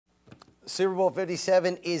Super Bowl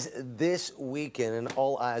 57 is this weekend, and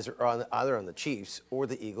all eyes are on, either on the Chiefs or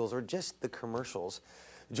the Eagles or just the commercials.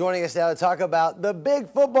 Joining us now to talk about the big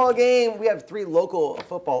football game, we have three local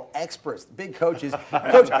football experts, big coaches.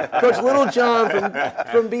 Coach Little John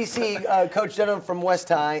from BC, Coach Dunham from West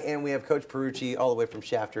High, and we have Coach Pierucci all the way from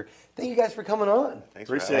Shafter. Thank you guys for coming on. Thanks.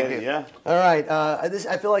 Appreciate it. Yeah. All right,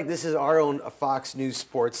 I feel like this is our own Fox News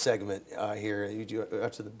sports segment here. You do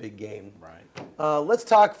after the big game. Right. Let's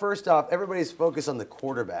talk first off. Everybody's focused on the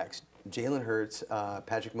quarterbacks, Jalen Hurts,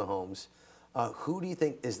 Patrick Mahomes. Who do you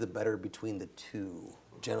think is the better between the two?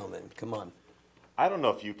 Gentlemen, come on. I don't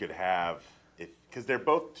know if you could have, because they're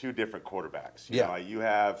both two different quarterbacks. You know, you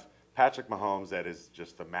have Patrick Mahomes that is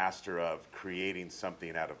just the master of creating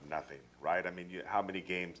something out of nothing, right? I mean, how many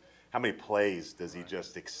games, how many plays does he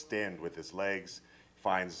just extend with his legs,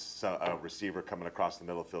 finds a receiver coming across the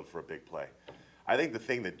middle of the field for a big play? I think the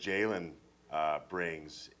thing that Jalen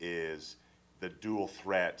brings is the dual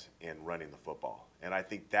threat in running the football. And I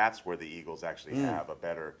think that's where the Eagles actually have a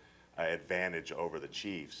better advantage over the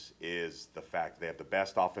Chiefs, is the fact they have the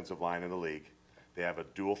best offensive line in the league. They have a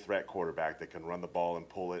dual threat quarterback that can run the ball and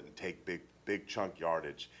pull it and take big chunk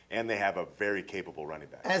yardage, and they have a very capable running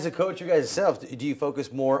back. As a coach, you guys yourself, do you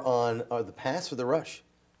focus more on the pass or the rush?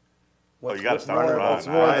 You got to stop the run.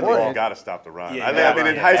 I think you got to stop the run. Yeah, I mean,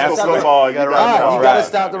 in high school football, you got to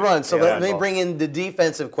stop the run. So let me bring in the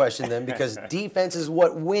defensive question then, because defense is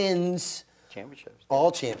what wins championships.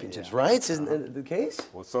 All championships, right? Isn't that the case?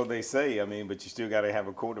 Well, so they say. I mean, but you still got to have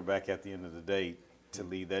a quarterback at the end of the day to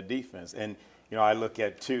lead that defense. And, you know, I look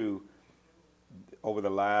at, too, over the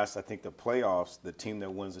last, I think, the playoffs, the team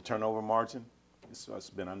that wins the turnover margin, it's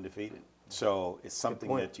been undefeated. So it's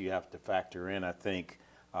something that you have to factor in, I think,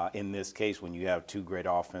 in this case when you have two great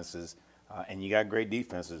offenses and you got great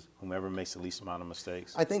defenses, whomever makes the least amount of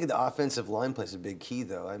mistakes. I think the offensive line plays a big key,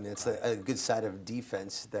 though. I mean, it's a good side of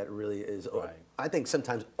defense that really is, I think,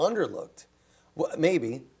 sometimes underlooked. Well,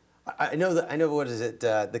 maybe. I know what is it?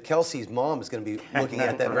 The Kelsey's mom is going to be looking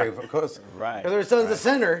at that very close. Right. Their son's a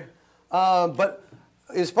center. But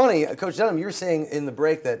it's funny, Coach Dunham, you were saying in the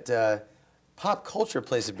break that pop culture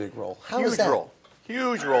plays a big role. How is that?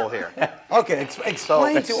 Huge role here. Okay,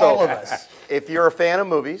 explain to all of us. If you're a fan of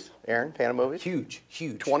movies, Aaron, fan of movies? Huge.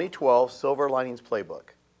 2012 Silver Linings Playbook.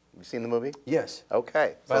 You seen the movie? Yes.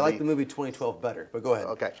 Okay. But I like the movie 2012 better, but go ahead.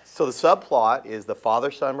 Okay. So the subplot is the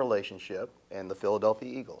father-son relationship and the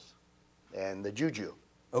Philadelphia Eagles and the juju.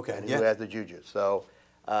 Okay. And who has the juju. So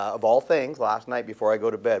of all things, last night before I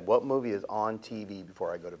go to bed, what movie is on TV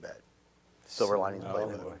before I go to bed? Silver Linings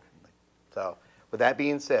Playbook. So with that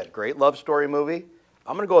being said, great love story movie.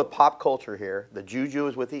 I'm going to go with pop culture here. The juju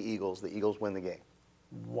is with the Eagles. The Eagles win the game.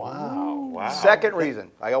 Wow. Second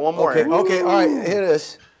reason. I got one more. Okay, all right, hit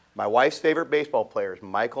us. My wife's favorite baseball player is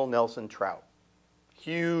Michael Nelson Trout.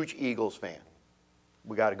 Huge Eagles fan.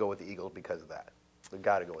 We got to go with the Eagles because of that. We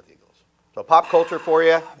got to go with the Eagles. So pop culture for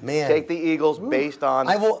you. Man. Take the Eagles based on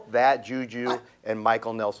that juju and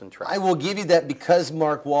Michael Nelson Trout. I will give you that because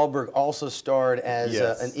Mark Wahlberg also starred as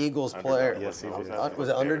an Eagles player. Yes, he did. Was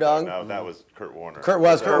it Underdog? No, that was Kurt Warner. Kurt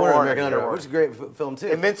Warner, American Underdog, which is a great film too.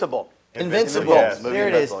 Invincible. Invincible. Yes. There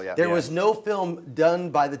it is. Yeah. There was no film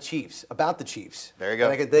done by the Chiefs, about the Chiefs. There you go.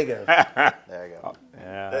 That I could think of. There you go.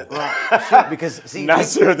 Yeah. Well, shit, because see, Not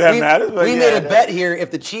sure that matters, but we yeah. made a bet here.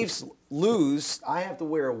 If the Chiefs lose, I have to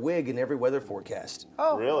wear a wig in every weather forecast.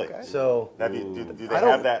 Oh, Really? okay. So Do they I don't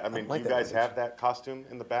have that? I mean, like do you that guys have that costume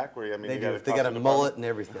in the back? Where I mean, they you do. got They got a costume mullet and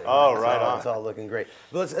everything. Oh, right on. It's all looking great.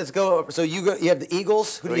 But let's go. So you have the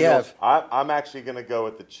Eagles. Who do you have? I'm actually going to go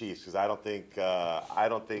with the Chiefs because I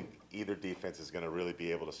don't think either defense is going to really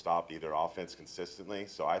be able to stop either offense consistently.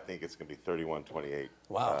 So I think it's going to be 31-28.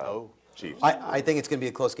 Wow. Chiefs. I think it's going to be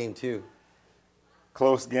a close game too.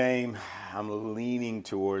 Close game. I'm leaning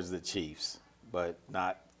towards the Chiefs, but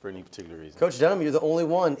not for any particular reason. Coach Dunham, you're the only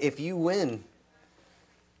one. If you win,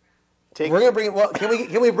 we're gonna bring it. Well, can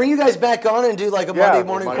we bring you guys back on and do like a Monday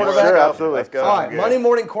morning quarterback? Sure, absolutely. Let's go. All right, Monday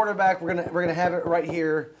morning quarterback. We're gonna have it right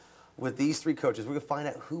here with these three coaches. We're gonna find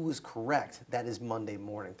out who was correct. That is Monday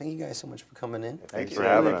morning. Thank you guys so much for coming in. Thank you for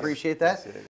having us. Appreciate that.